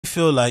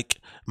feel like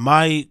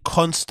my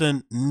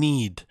constant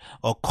need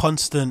or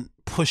constant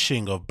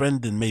pushing of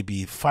Brendan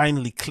maybe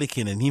finally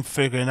clicking and him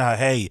figuring out,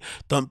 hey,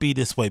 don't be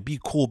this way, be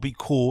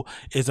cool,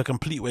 is a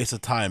complete waste of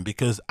time.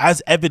 Because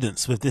as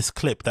evidence with this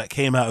clip that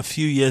came out a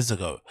few years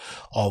ago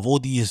of all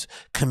these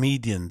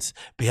comedians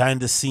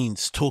behind the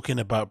scenes talking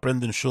about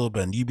Brendan Schaub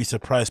and You'd Be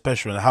Surprised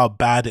special and how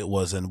bad it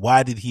was and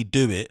why did he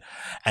do it,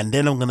 and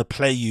then I'm going to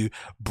play you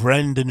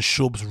Brendan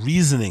Schaub's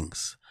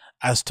reasonings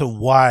as to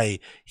why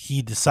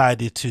he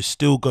decided to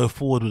still go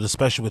forward with a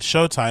special with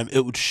Showtime,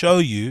 it would show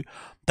you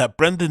that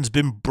Brendan's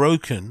been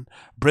broken.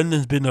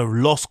 Brendan's been a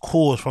lost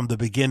cause from the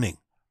beginning.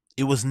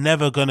 It was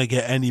never going to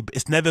get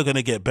it's never going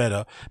to get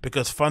better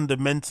because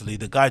fundamentally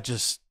the guy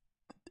just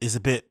is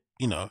a bit,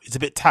 you know, it's a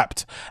bit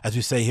tapped, as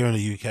we say here in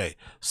the UK.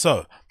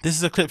 So this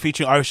is a clip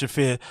featuring Irish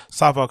Shafir,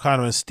 South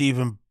O'Connor and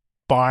Stephen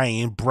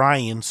Bryan,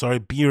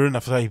 Buren, I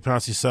forgot how you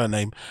pronounce his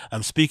surname.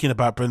 I'm speaking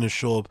about Brendan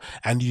Schaub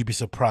and You'd Be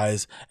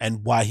Surprised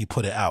and why he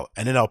put it out.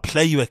 And then I'll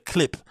play you a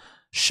clip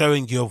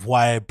showing you of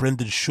why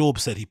Brendan Schaub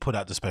said he put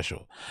out the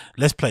special.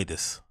 Let's play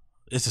this.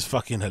 This is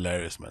fucking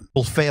hilarious, man.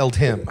 People failed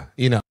him,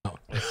 you know.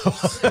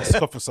 Let's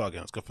go from start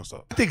again. Let's go from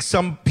start. I think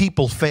some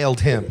people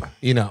failed him,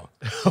 you know.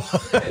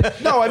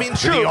 No, I mean,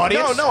 true. No,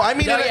 I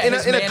mean,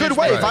 in a good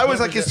way. If I was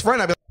like his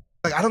friend, I'd be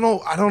like, I don't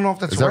know if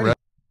that's right.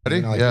 Ready?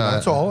 You know, like, yeah,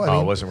 that's all.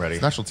 I wasn't ready.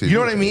 It's national TV. You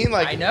know what I mean?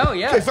 Like, I know,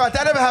 yeah. If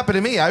that ever happened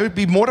to me, I would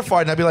be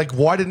mortified, and I'd be like,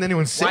 "Why didn't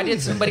anyone say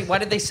anything? Why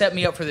did they set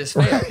me up for this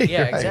fail?" Right,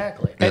 yeah, right.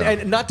 exactly.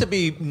 And not to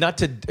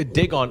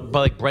dig on, but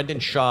like Brendan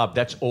Schaub,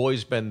 that's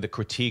always been the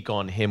critique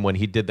on him when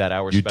he did that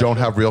hour. You special. don't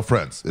have real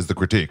friends, is the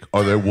critique,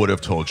 or they would have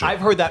told you.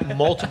 I've heard that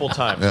multiple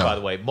times, by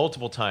the way,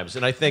 multiple times,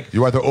 and I think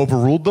you either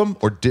overruled them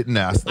or didn't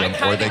ask them,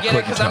 or they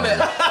couldn't tell you.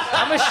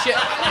 I'm a shit.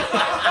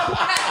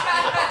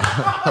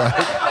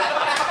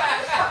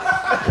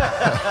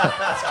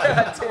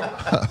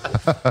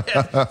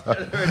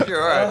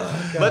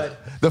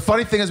 But the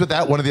funny thing is with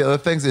that, one of the other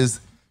things is,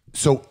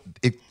 so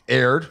it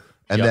aired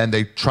and then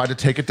they tried to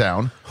take it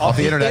down off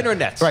the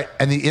internet. Right.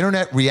 And the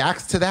internet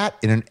reacts to that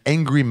in an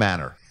angry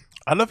manner.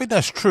 I don't think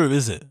that's true,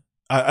 is it?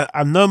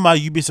 I know my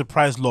You'd Be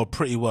Surprised law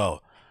pretty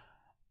well.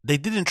 They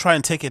didn't try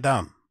and take it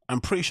down.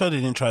 I'm pretty sure they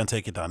didn't try and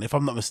take it down, if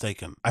I'm not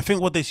mistaken. I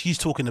think what he's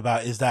talking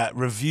about is that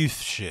review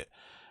shit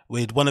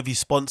with one of his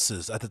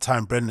sponsors at the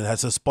time. Brendan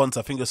has a sponsor,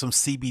 I think it was some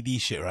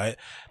CBD shit, right?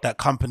 That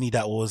company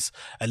that was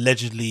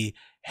allegedly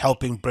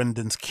helping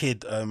Brendan's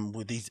kid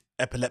with these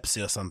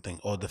epilepsy or something,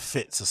 or the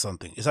fits or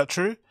something. Is that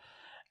true?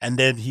 And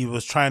then he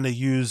was trying to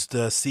use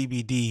the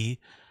CBD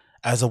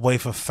as a way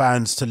for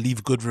fans to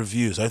leave good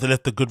reviews. So if they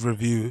left a good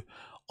review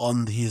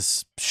on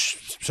his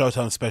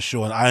Showtime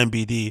special on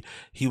IMBD,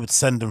 he would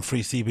send them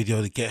free CBD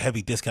or to get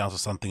heavy discounts or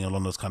something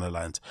along those kind of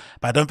lines.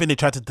 But I don't think they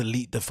tried to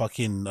delete the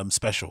fucking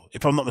special,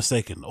 if I'm not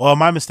mistaken. Or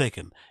am I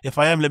mistaken? If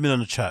I am, let me know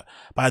in the chat.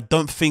 But I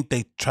don't think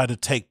they tried to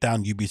take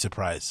down You'd Be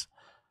Surprised.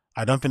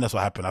 I don't think that's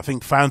what happened. I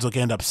think fans were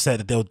getting upset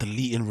that they were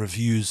deleting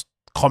reviews,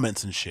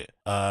 comments and shit.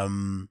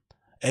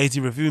 AZ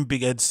reviewing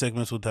Big Ed's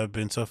segments would have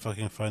been so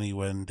fucking funny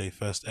when they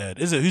first aired.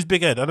 Is it? Who's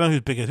Big Ed? I don't know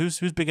who's Big Ed. Who's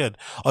Big Ed?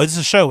 Oh, is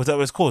this a show? Is that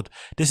what it's called?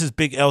 This is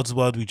Big Ed's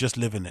world. We just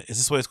live in it. Is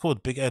this what it's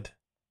called? Big Ed.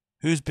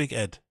 Who's Big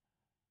Ed?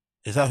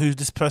 Is that who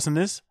this person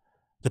is?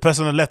 The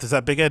person on the left, is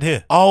that Big Ed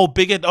here? Oh,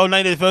 Big Ed. Oh,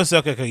 90 first.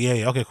 Okay,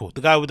 yeah, okay, cool.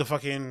 The guy with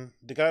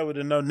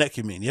the no neck,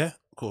 you mean? Yeah,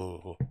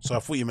 cool. So I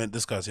thought you meant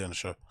this guy's here on the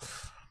show.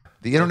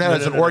 The internet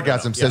as an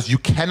orgasm says you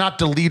cannot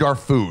delete our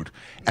food.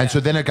 And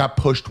so then it got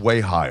pushed way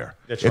higher.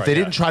 If they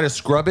didn't try to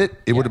scrub it,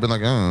 it would have been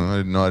like, oh, I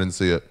didn't know, I didn't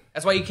see it.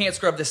 That's why you can't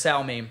scrub the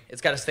Sal meme.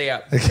 It's got to stay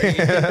up.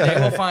 They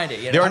will find it.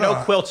 You know? There are no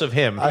quilts of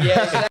him.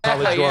 Yeah,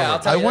 exactly.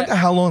 I wonder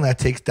how long that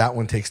takes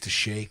to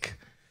shake.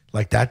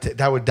 Like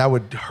that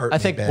would hurt. I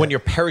think me bad. when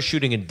you're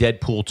parachuting in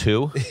Deadpool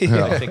 2,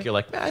 I think you're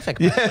like, I think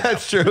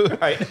that's true.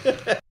 Right.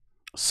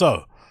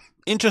 So,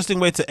 interesting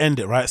way to end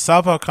it, right?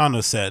 Salva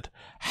Kano said,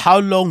 how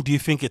long do you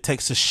think it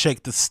takes to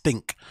shake the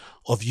stink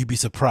of You'd Be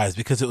Surprised?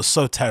 Because it was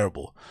so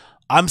terrible.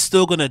 I'm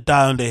still going to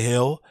die on the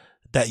hill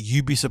that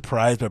You'd Be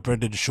Surprised by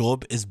Brendan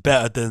Schaub is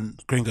better than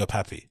Gringo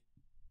Pappy.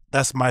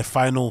 That's my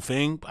final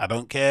thing. I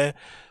don't care.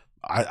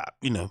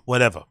 You know,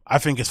 whatever. I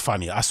think it's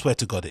funny. I swear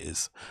to God it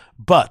is.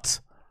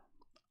 But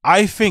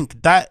I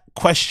think that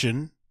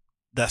question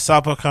that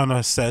Salva Kano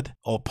has said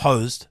or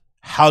posed,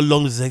 how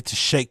long does it take to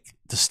shake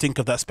the stink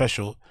of that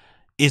special,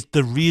 is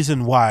the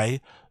reason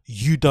why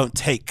you don't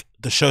take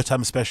the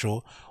Showtime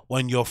special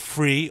when you're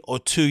 3 or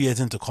 2 years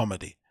into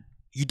comedy.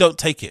 You don't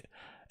take it.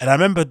 And I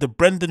remember the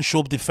Brendan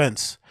Schaub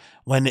defense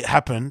when it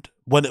happened,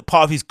 when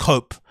part of his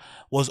cope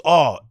was,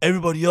 oh,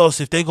 everybody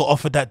else, if they got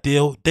offered that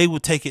deal, they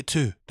would take it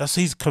too. That's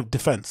his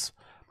defense.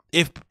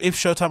 If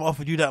Showtime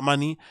offered you that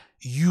money,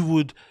 you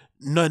would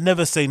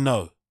never say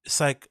no. It's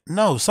like,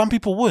 no, some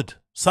people would.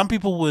 Some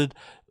people would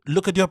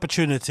look at the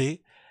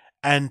opportunity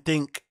and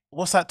think,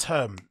 what's that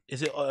term?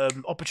 Is it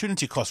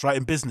opportunity cost, right,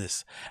 in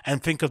business?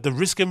 And think of the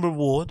risk and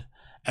reward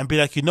and be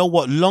like, you know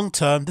what, long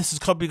term, this is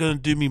probably going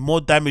to do me more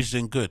damage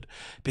than good.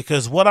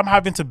 Because what I'm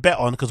having to bet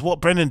on, because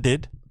what Brendan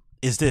did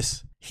is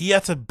this. He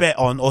had to bet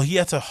on, or he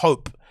had to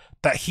hope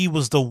that he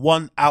was the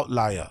one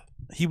outlier.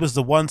 he was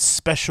the one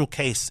special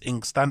case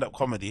in stand-up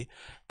comedy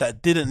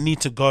that didn't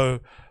need to go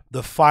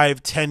the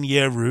 5-10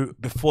 year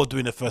route before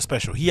doing the first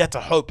special. He had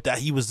to hope that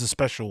he was the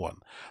special one,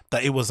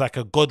 that it was like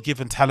a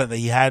God-given talent that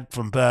he had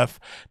from birth,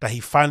 that he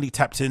finally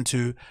tapped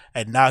into,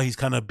 and now he's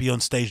gonna be on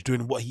stage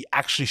doing what he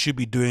actually should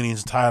be doing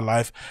his entire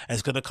life, and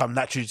it's gonna come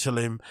naturally to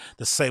him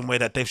the same way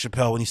that Dave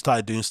Chappelle when he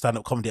started doing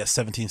stand-up comedy at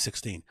 17,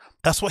 16.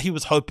 That's what he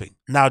was hoping.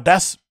 Now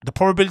that's the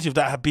probability of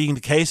that being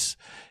the case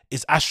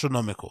is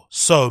astronomical.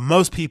 So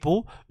most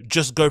people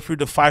just go through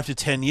the 5 to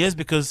 10 years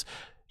because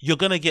you're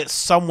going to get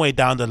some way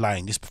down the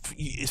line.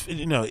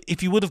 You know,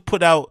 if you would have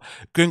put out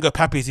Gringo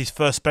Pappy as his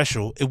first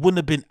special, it wouldn't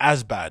have been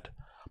as bad.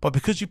 But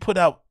because you put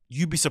out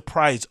You'd Be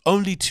Surprised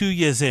only 2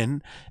 years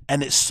in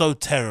and it's so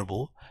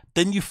terrible,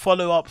 then you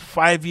follow up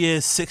 5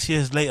 years, 6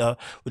 years later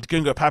with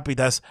Gringo Pappy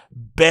that's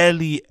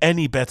barely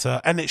any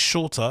better and it's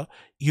shorter,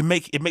 it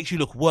makes you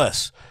look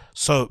worse.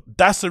 So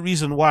that's the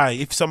reason why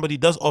if somebody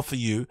does offer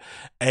you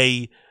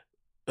a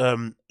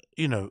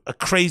you know, a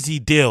crazy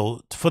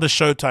deal for the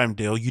Showtime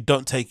deal, you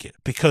don't take it,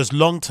 because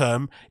long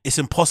term it's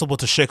impossible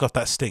to shake off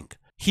that stink.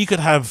 He could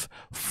have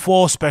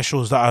 4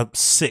 specials that are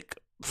sick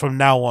from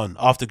now on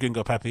after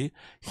Gringo Pappy.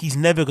 He's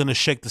never going to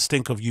shake the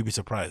stink of You'd Be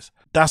Surprised.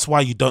 That's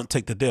why you don't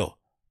take the deal.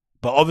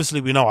 But obviously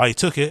we know why he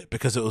took it,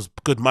 because it was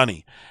good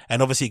money,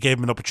 and obviously it gave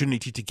him an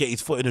opportunity to get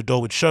his foot in the door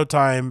with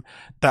Showtime.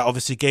 That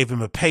obviously gave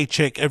him a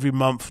paycheck every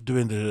month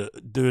doing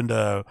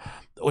the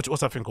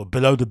what's that thing called,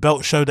 Below the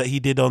Belt show that he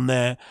did on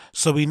there.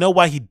 So we know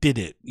why he did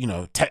it, you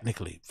know,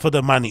 technically for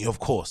the money, of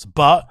course,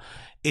 but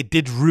it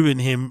did ruin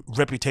him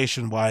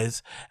reputation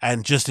wise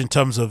and just in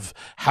terms of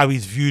how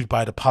he's viewed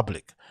by the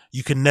public.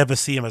 You can never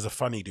see him as a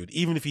funny dude.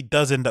 Even if he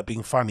does end up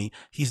being funny,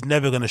 he's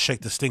never going to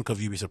shake the stink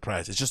of You'd Be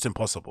Surprised. It's just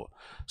impossible.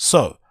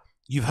 So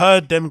you've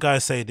heard them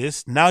guys say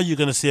this. Now you're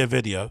going to see a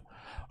video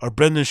of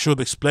Brendan Schaub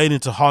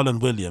explaining to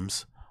Harland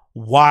Williams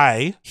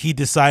why he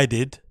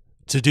decided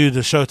to do the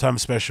Showtime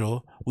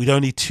special with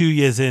only 2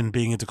 years in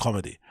being into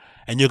comedy.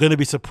 And you're going to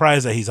be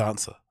surprised at his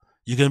answer.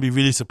 You're going to be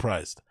really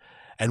surprised.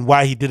 And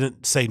why he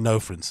didn't say no,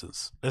 for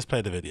instance. Let's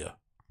play the video.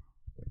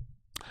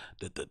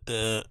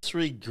 This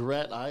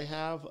regret I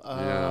have,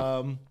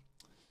 I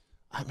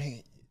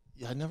mean,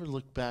 I never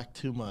look back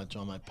too much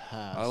on my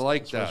past. I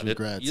like that.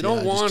 Regrets. You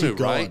don't want to,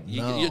 right?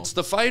 No. It's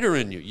the fighter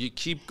in you. You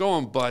keep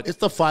going, but it's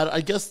the fighter.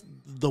 I guess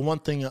the one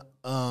thing,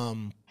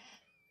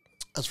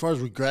 as far as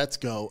regrets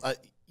go,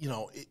 you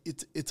know,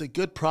 it's a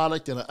good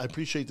product, and I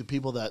appreciate the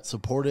people that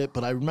support it.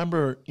 But I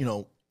remember, you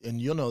know, and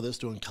you'll know this,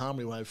 doing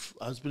comedy. When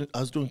I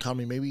was doing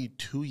comedy maybe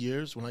 2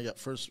 years when I got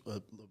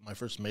my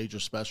first major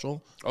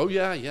special. Oh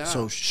yeah, yeah.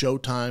 So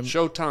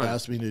Showtime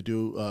asked me to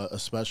do a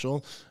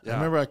special. Yeah. I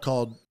remember I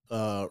called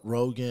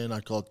Rogan, I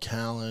called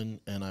Callen,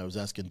 and I was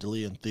asking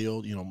Dilly and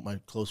Theo, you know, my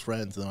close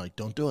friends, and they're like,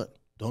 "Don't do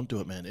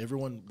it, man.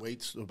 Everyone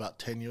waits about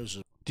 10 years."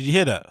 Did you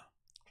hear that?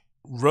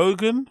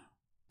 Rogan,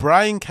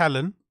 Bryan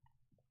Callen,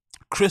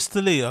 Chris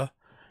D'Elia,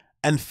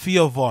 and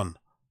Theo Von.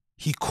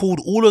 He called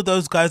all of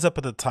those guys up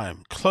at the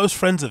time, close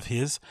friends of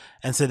his,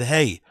 and said,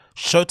 "Hey,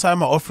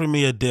 Showtime are offering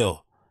me a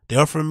deal. They're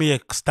offering me a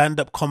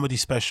stand-up comedy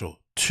special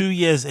 2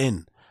 years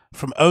in,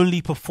 from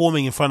only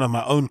performing in front of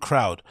my own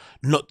crowd,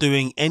 not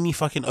doing any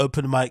fucking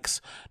open mics,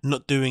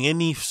 not doing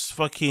any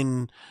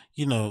fucking,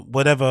 you know,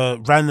 whatever,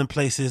 random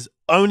places,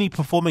 only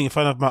performing in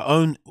front of my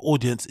own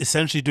audience,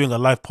 essentially doing a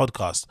live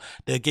podcast.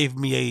 They gave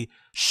me a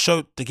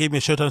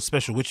Showtime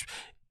special, which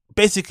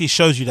basically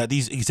shows you that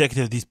these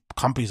executives, these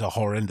companies are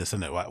horrendous,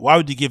 isn't it? Right? Why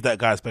would you give that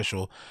guy a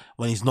special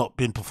when he's not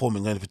been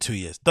performing only for 2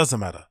 years?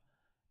 Doesn't matter.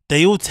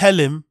 They all tell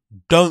him,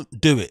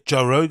 don't do it.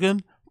 Joe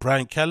Rogan,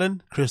 Bryan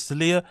Callen, Chris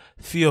D'Elia,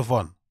 Theo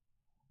Von.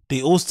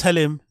 They all tell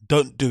him,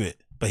 don't do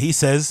it. But he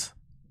says,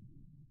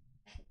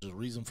 there's a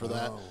reason for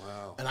that. Oh,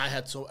 wow. And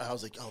I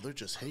was like, oh, they're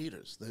just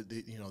haters.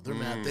 They you know, they're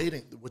mad. They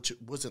didn't, which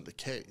wasn't the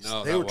case.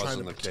 No, they were trying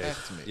to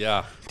protect me.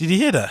 Yeah. Did you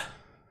hear that?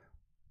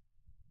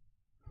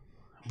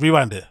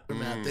 Rewind it. They're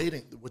mad. They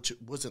didn't, which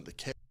wasn't the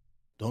case.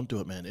 Don't do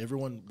it, man.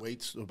 Everyone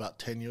waits about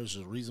 10 years.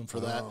 There's a reason for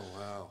that. Oh,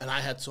 wow. And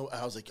I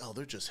was like, oh,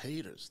 they're just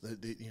haters.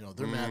 They you know,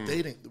 they're mad.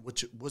 They didn't,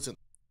 which wasn't.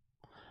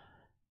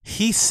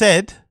 He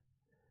said,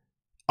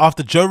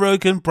 after Joe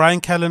Rogan, Bryan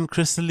Callen,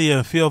 Chris D'Elia,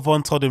 and Theo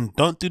Von told him,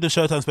 don't do the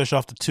Showtime special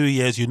after 2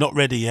 years. You're not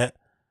ready yet.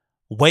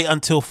 Wait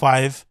until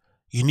 5.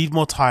 You need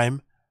more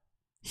time.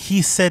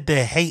 He said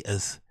they're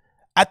haters.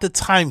 At the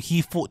time,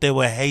 he thought they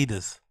were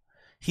haters.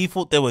 He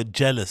thought they were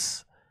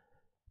jealous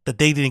that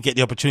they didn't get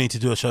the opportunity to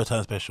do a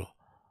Showtime special.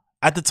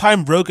 At the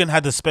time, Rogan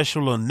had a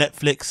special on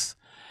Netflix.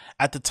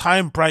 At the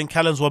time, Bryan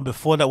Callen's one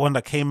before that one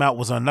that came out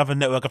was on another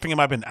network. I think it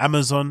might have been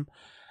Amazon.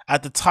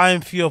 At the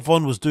time, Theo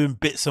Von was doing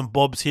bits and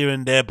bobs here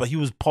and there, but he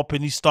was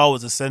popping. His star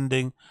was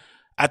ascending.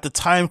 At the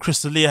time,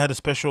 Chris D'Elia had a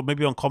special,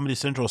 maybe on Comedy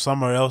Central or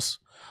somewhere else.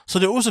 So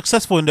they're all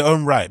successful in their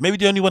own right. Maybe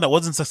the only one that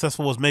wasn't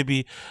successful was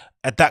maybe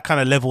at that kind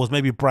of level was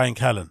maybe Bryan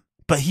Callen.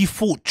 But he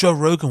thought Joe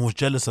Rogan was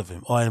jealous of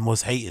him and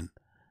was hating.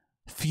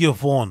 Theo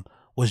Von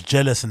was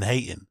jealous and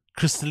hating.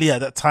 Chris D'Elia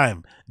at that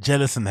time,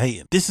 jealous and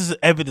hating. This is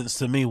evidence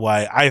to me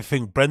why I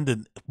think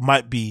Brendan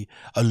might be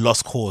a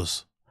lost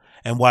cause,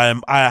 and why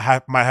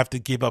I might have to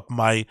give up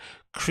my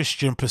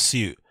Christian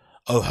pursuit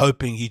of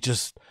hoping he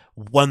just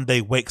one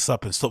day wakes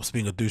up and stops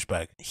being a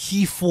douchebag.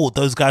 He thought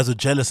those guys were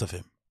jealous of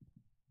him.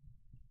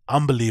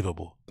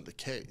 Unbelievable. The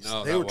case.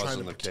 No, they that were trying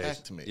to wasn't the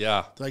protect case. me.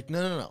 Yeah. Like,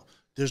 no.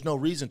 There's no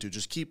reason to.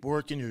 Just keep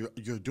working.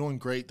 You're doing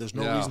great. There's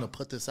no reason to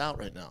put this out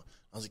right now.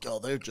 I was like, oh,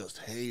 they're just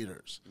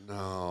haters.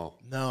 No.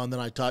 And then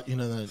I thought,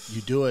 then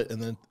you do it,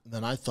 and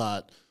then I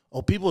thought,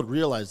 oh, people would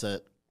realize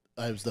that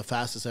I was the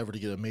fastest ever to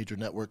get a major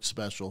network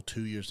special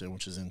 2 years in,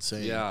 which is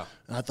insane. Yeah.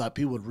 And I thought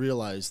people would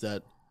realize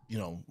that,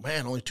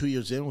 man, only 2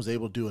 years in was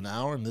able to do an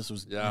hour, and this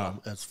was,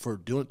 as for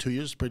doing it 2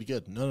 years, pretty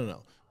good.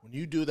 No. When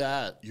you do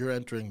that, you're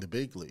entering the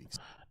big leagues.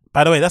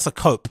 By the way, that's a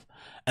cope.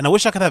 And I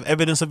wish I could have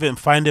evidence of it and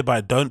find it, but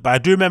I don't. But I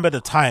do remember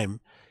the time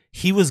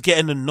he was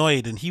getting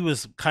annoyed and he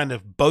was kind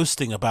of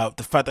boasting about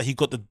the fact that he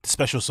got the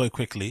special so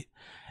quickly.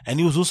 And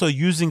he was also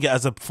using it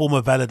as a form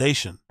of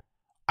validation.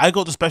 I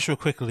got the special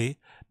quickly.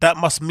 That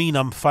must mean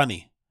I'm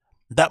funny.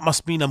 That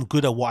must mean I'm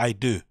good at what I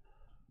do.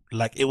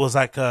 Like, it was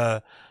like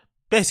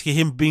basically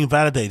him being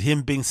validated,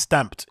 him being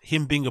stamped,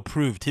 him being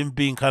approved, him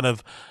being kind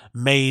of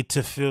made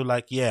to feel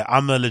like, yeah,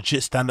 I'm a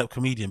legit stand-up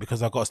comedian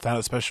because I got a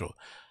stand-up special.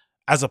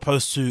 As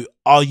opposed to,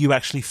 are you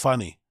actually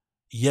funny?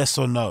 Yes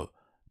or no?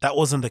 That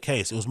wasn't the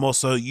case. It was more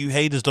so, you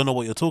haters don't know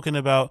what you're talking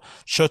about.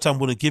 Showtime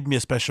wouldn't give me a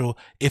special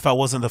if I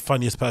wasn't the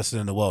funniest person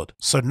in the world.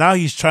 So now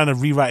he's trying to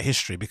rewrite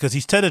history because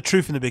he's told the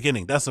truth in the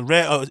beginning. That's a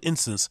rare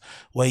instance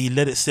where he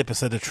let it slip and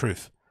said the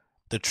truth.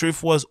 The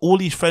truth was all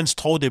his friends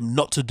told him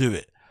not to do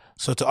it.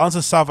 So to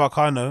answer Sal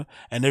Vulcano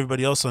and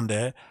everybody else on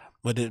there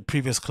with the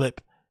previous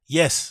clip,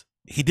 yes,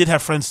 he did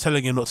have friends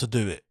telling him not to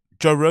do it.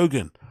 Joe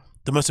Rogan,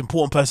 the most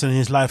important person in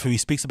his life who he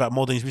speaks about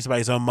more than he speaks about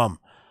his own mum.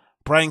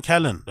 Bryan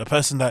Callen, a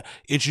person that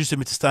introduced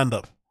him to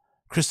stand-up.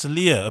 Chris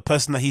D'Elia, a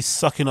person that he's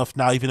sucking off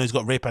now even though he's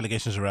got rape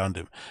allegations around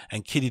him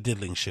and kiddie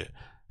diddling shit.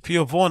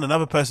 Theo Vaughn,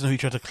 another person who he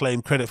tried to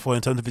claim credit for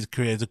in terms of his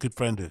career, is a good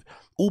friend with.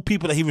 All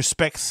people that he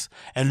respects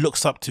and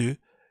looks up to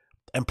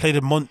and played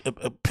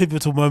a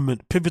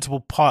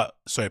pivotal part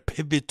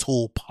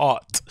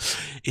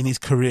in his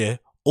career,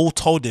 all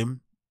told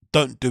him,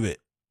 don't do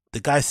it.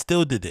 The guy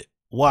still did it.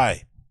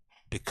 Why?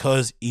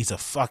 Because he's a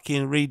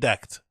fucking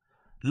redact.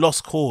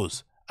 Lost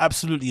cause.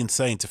 Absolutely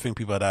insane to think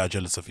people that are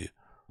jealous of you.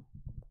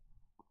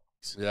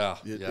 Yeah,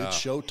 It's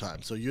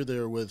Showtime. So you're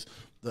there with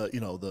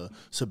the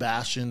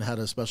Sebastian had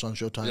a special on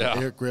Showtime. Yeah.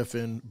 Eric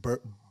Griffin,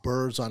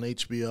 Burrs on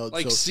HBO.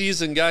 Like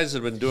seasoned guys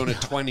that have been doing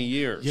it 20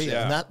 years.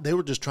 Yeah. And that they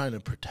were just trying to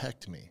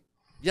protect me.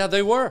 Yeah,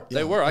 they were. Yeah,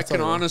 they were. I can all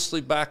they were.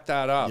 honestly back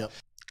that up. Yep.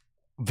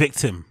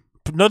 Victim.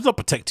 No, not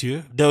protect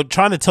you. They were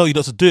trying to tell you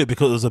not to do it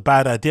because it was a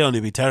bad idea and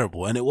it'd be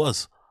terrible, and it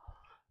was.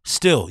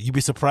 Still, you'd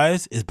be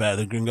surprised, it's better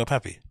than Gringo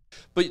Pappy.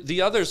 But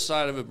the other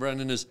side of it,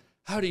 Brendan, is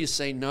how do you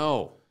say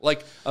no?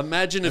 Like,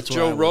 imagine That's if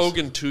where Joe I was.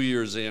 Rogan 2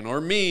 years in,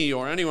 or me,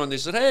 or anyone, they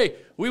said, hey,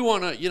 we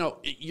want to,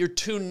 you're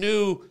too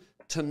new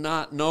to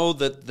not know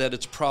that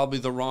it's probably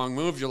the wrong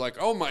move. You're like,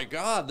 oh my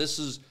God, this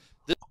is...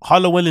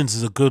 Harland Williams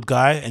is a good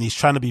guy and he's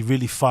trying to be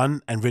really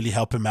fun and really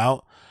help him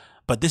out.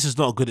 But this is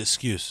not a good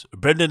excuse.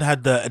 Brendan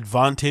had the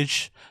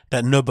advantage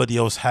that nobody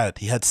else had.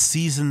 He had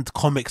seasoned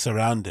comics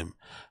around him.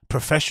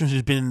 Professionals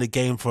who've been in the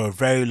game for a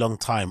very long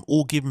time,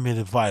 all giving him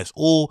advice,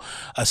 all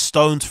a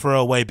stone's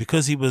throw away.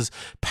 Because he was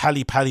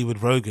pally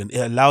with Rogan, it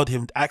allowed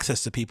him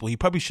access to people he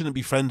probably shouldn't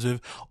be friends with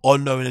or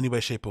know in any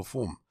way, shape or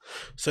form.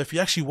 So if he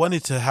actually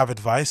wanted to have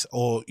advice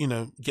or,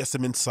 get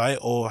some insight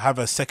or have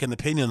a second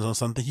opinion on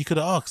something, he could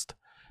have asked.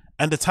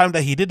 And the time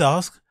that he did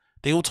ask,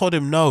 they all told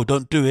him, no,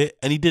 don't do it.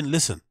 And he didn't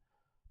listen.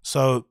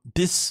 So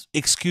this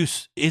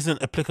excuse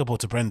isn't applicable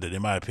to Brendan,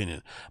 in my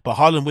opinion. But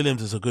Harland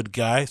Williams is a good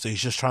guy, so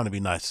he's just trying to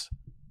be nice.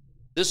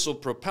 This will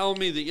propel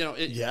me.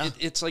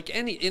 It's like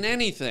in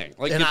anything.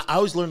 Like, and I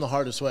always learn the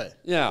hardest way.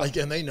 Yeah.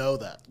 And they know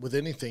that. With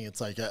anything, it's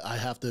like I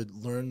have to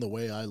learn the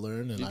way I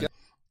learn. And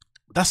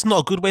That's not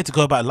a good way to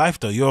go about life,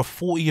 though. You're a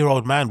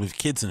 40-year-old man with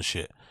kids and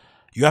shit.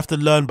 You have to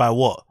learn by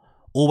what?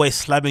 Always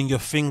slamming your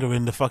finger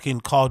in the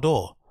fucking car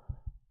door.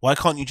 Why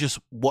can't you just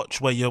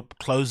watch where you're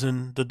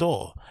closing the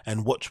door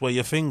and watch where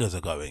your fingers are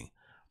going?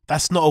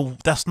 That's not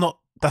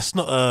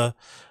a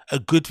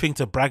good thing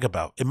to brag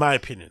about, in my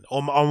opinion.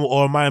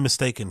 Or am I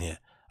mistaken here?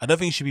 I don't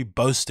think you should be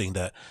boasting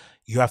that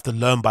you have to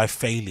learn by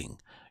failing.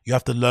 You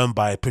have to learn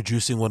by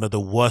producing one of the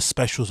worst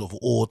specials of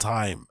all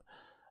time.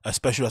 A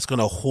special that's going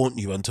to haunt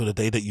you until the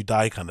day that you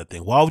die, kind of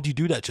thing. Why would you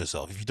do that to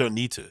yourself if you don't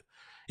need to?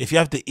 If you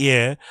have the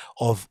ear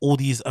of all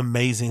these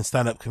amazing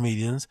stand-up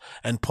comedians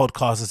and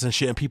podcasters and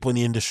shit and people in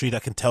the industry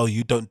that can tell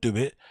you don't do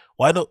it,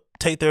 why not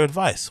take their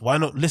advice? Why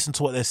not listen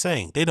to what they're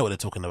saying? They know what they're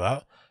talking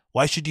about.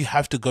 Why should you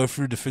have to go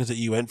through the things that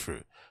you went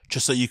through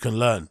just so you can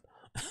learn?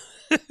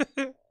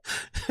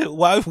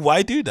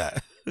 Why do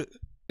that?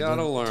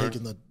 Gotta learn.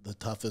 Taking the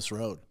toughest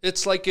road.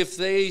 It's like if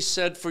they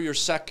said for your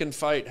second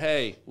fight,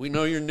 hey, we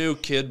know you're new,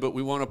 kid, but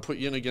we want to put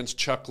you in against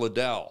Chuck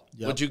Liddell.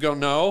 Yep. Would you go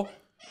no?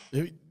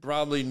 Maybe,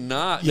 Probably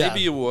not. Yeah.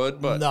 Maybe you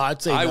would, but no,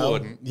 I'd say I no.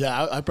 wouldn't.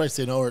 Yeah, I'd probably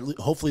say no, or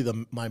hopefully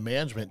my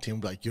management team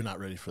would be like, you're not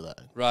ready for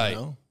that. Right. You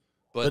know?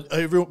 But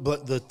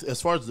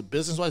as far as the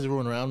business wise,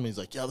 everyone around me is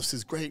like, yeah, this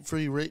is great,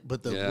 free rate.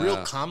 But the real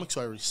comics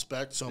who I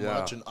respect so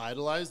much and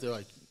idolize, they're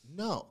like,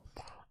 no.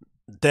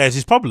 There's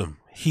his problem.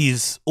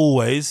 He's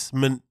always,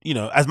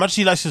 as much as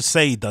he likes to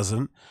say he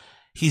doesn't,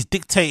 he's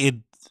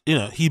dictated,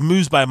 he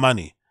moves by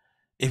money.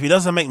 If he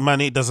doesn't make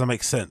money, it doesn't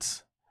make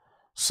sense.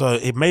 So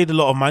it made a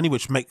lot of money,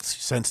 which makes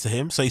sense to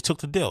him. So he took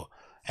the deal.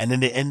 And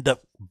then they end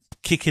up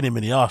kicking him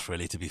in the ass,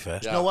 really, to be fair.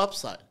 There's no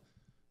upside.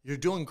 You're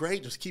doing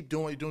great. Just keep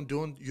doing what you're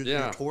doing.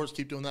 Your tours,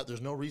 keep doing that.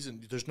 There's no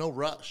reason. There's no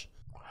rush.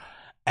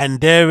 And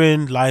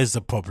therein lies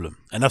the problem.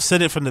 And I've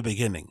said it from the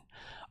beginning.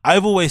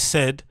 I've always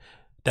said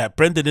that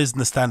Brendan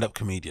isn't a stand-up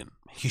comedian.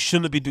 He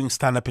shouldn't be doing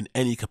stand-up in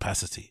any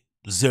capacity.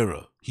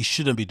 Zero. He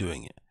shouldn't be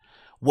doing it.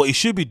 What he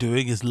should be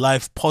doing is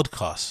live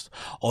podcast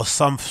or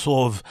some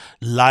sort of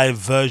live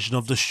version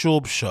of the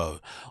SCHAUB show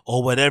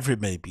or whatever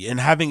it may be, and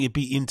having it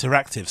be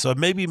interactive. So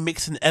maybe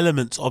mixing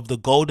elements of the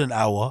golden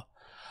hour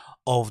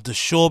of the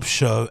SCHAUB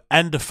show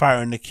and the Fire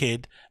and the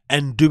Kid,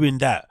 and doing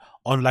that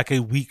on like a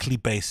weekly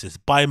basis,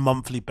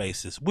 bi-monthly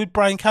basis with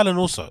Bryan Callen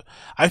also.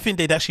 I think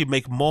they'd actually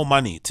make more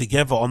money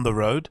together on the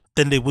road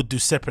than they would do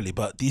separately.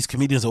 But these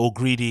comedians are all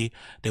greedy.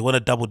 They want to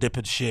double dip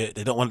and shit.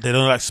 They don't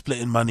like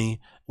splitting money,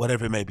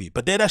 whatever it may be.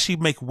 But they'd actually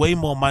make way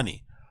more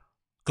money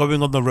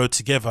going on the road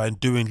together and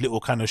doing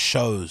little kind of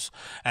shows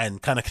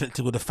and kind of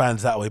connecting with the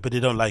fans that way. But they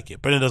don't like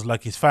it. Brendan doesn't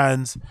like his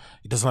fans.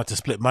 He doesn't like to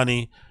split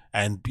money.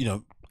 And,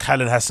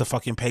 Callen has to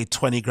fucking pay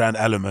 20 grand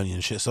alimony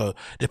and shit. So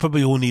they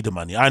probably all need the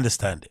money. I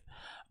understand it.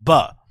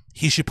 But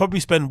he should probably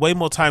spend way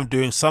more time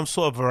doing some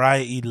sort of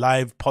variety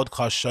live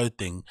podcast show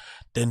thing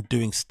than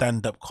doing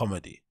stand-up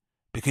comedy,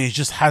 because he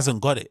just hasn't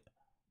got it.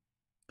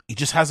 He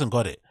just hasn't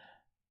got it.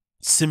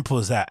 Simple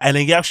as that. And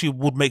he actually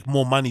would make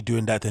more money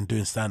doing that than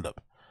doing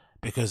stand-up,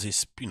 because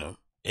it's,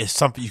 it's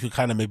something you could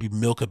kind of maybe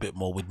milk a bit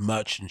more with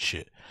merch and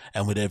shit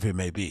and whatever it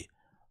may be.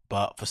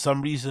 But for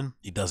some reason,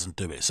 he doesn't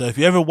do it. So if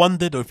you ever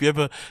wondered, or if you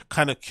ever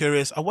kind of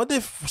curious, I wonder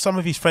if some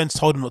of his friends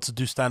told him not to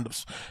do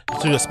stand-ups,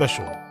 to do a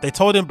special. They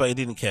told him, but he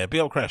didn't care.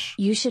 Big up Crash.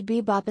 You should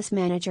be Boppa's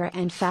manager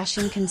and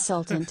fashion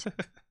consultant.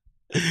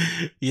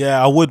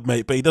 Yeah, I would,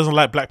 mate. But he doesn't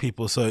like black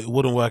people, so it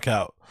wouldn't work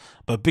out.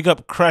 But big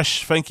up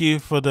Crash. Thank you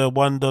for the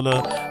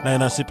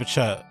 $1.99 super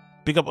chat.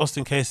 Big up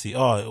Austin Casey.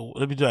 Oh,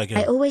 let me do that again.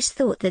 I always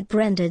thought that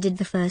Brenda did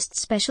the first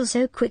special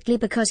so quickly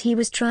because he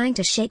was trying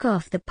to shake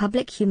off the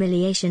public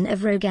humiliation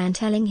of Rogan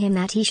telling him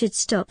that he should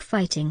stop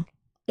fighting.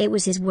 It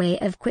was his way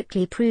of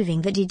quickly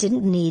proving that he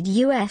didn't need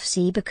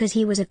UFC because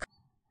he was a...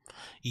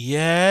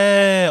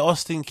 Yeah,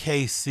 Austin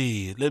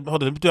Casey. Hold on,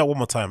 let me do that one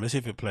more time. Let's see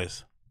if it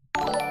plays.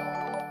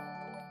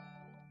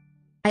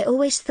 I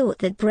always thought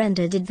that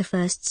Brenda did the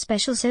first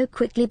special so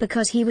quickly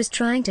because he was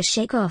trying to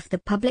shake off the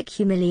public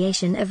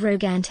humiliation of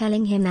Rogan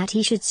telling him that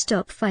he should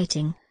stop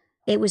fighting.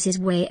 It was his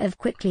way of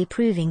quickly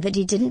proving that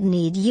he didn't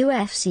need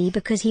UFC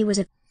because he was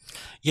a...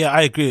 Yeah,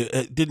 I agree.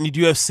 Didn't need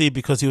UFC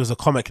because he was a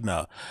comic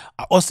now.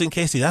 Austin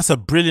Casey, that's a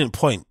brilliant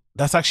point.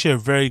 That's actually a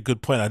very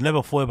good point. I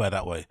never thought about it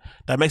that way.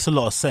 That makes a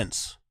lot of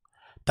sense.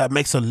 That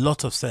makes a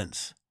lot of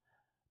sense.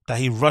 That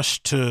he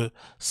rushed to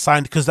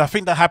sign, because I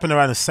think that happened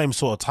around the same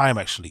sort of time,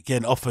 actually,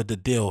 getting offered the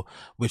deal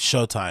with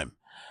Showtime.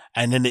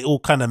 And then it all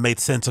kind of made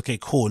sense. Okay,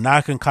 cool. Now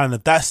I can kind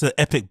of, that's the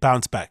epic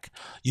bounce back.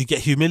 You get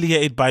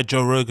humiliated by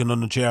Joe Rogan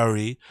on the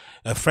JRE.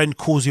 A friend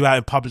calls you out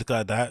in public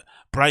like that.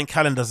 Bryan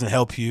Callen doesn't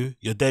help you.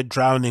 You're dead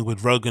drowning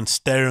with Rogan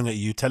staring at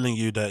you, telling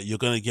you that you're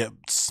going to get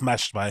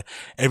smashed by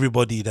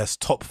everybody that's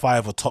top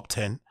 5 or top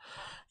 10.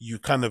 You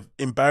kind of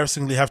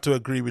embarrassingly have to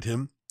agree with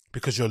him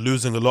because you're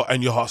losing a lot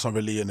and your heart's not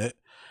really in it.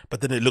 But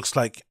then it looks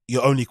like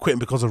you're only quitting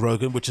because of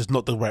Rogan, which is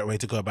not the right way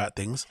to go about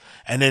things.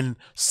 And then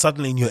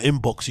suddenly in your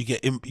inbox, you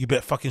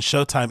get fucking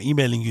Showtime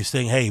emailing you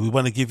saying, hey, we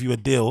want to give you a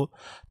deal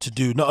to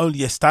do not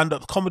only a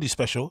stand-up comedy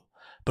special,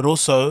 but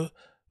also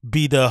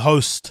be the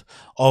host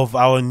of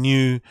our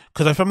new,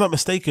 because if I'm not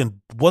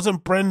mistaken,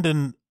 wasn't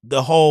Brendan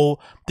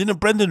didn't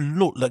Brendan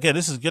look, like, yeah,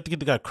 this is, you have to give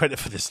the guy credit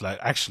for this, like,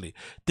 actually,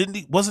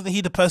 wasn't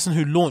he the person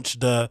who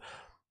launched the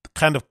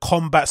kind of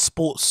combat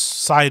sports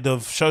side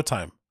of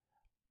Showtime?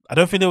 I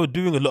don't think they were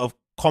doing a lot of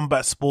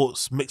combat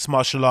sports, mixed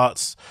martial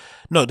arts.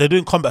 No, they're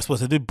doing combat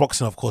sports. They do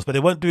boxing, of course, but they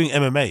weren't doing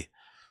MMA.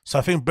 So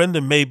I think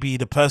Brendan may be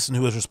the person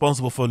who was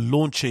responsible for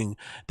launching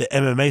the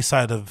MMA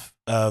side of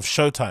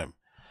Showtime.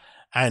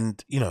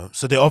 And,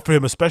 so they offer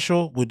him a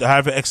special with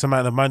however X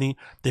amount of money.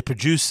 They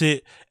produce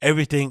it,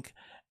 everything.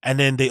 And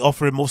then they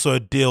offer him also a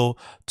deal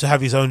to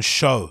have his own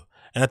show.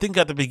 And I think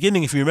at the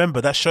beginning, if you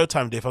remember, that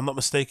Showtime day, if I'm not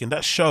mistaken,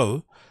 that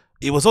show,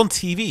 it was on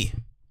TV.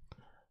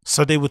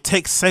 So they would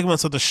take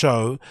segments of the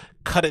show,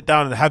 cut it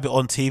down and have it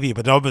on TV.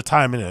 But over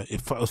time,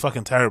 it was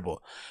fucking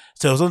terrible.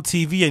 So it was on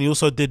TV, and he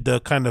also did the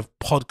kind of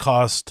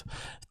podcast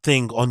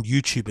thing on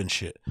YouTube and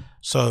shit.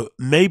 So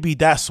maybe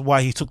that's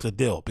why he took the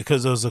deal,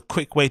 because there was a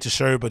quick way to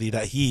show everybody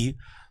that he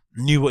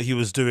knew what he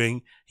was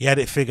doing. He had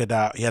it figured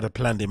out. He had a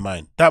plan in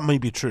mind. That may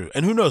be true.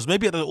 And who knows,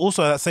 maybe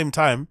also at that same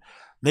time,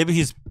 maybe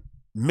he's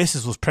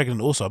missus was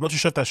pregnant also. I'm not too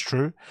sure if that's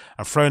true.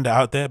 I'm throwing that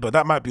out there, but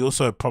that might be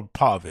also a part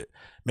of it.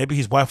 Maybe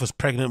his wife was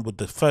pregnant with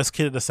the first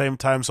kid at the same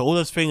time. So all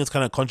those things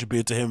kind of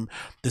contributed to him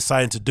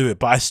deciding to do it.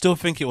 But I still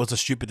think it was a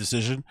stupid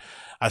decision.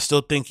 I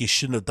still think he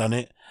shouldn't have done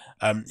it.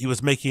 He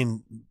was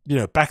making,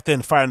 back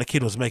then, Fighting the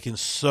Kid was making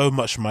so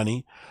much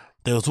money.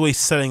 They was always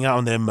selling out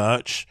on their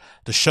merch.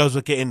 The shows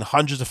were getting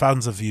hundreds of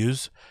thousands of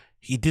views.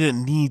 He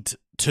didn't need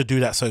to do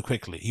that so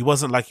quickly. He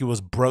wasn't like he was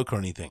broke or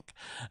anything.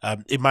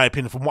 In my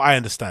opinion, from what I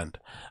understand,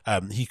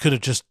 he could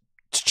have just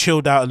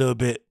chilled out a little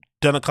bit,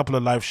 done a couple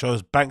of live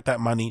shows, banked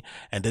that money,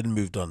 and then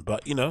moved on.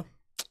 But,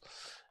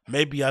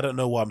 maybe I don't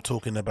know what I'm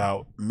talking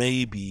about.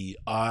 Maybe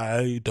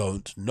I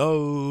don't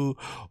know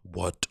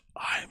what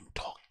I'm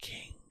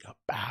talking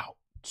about.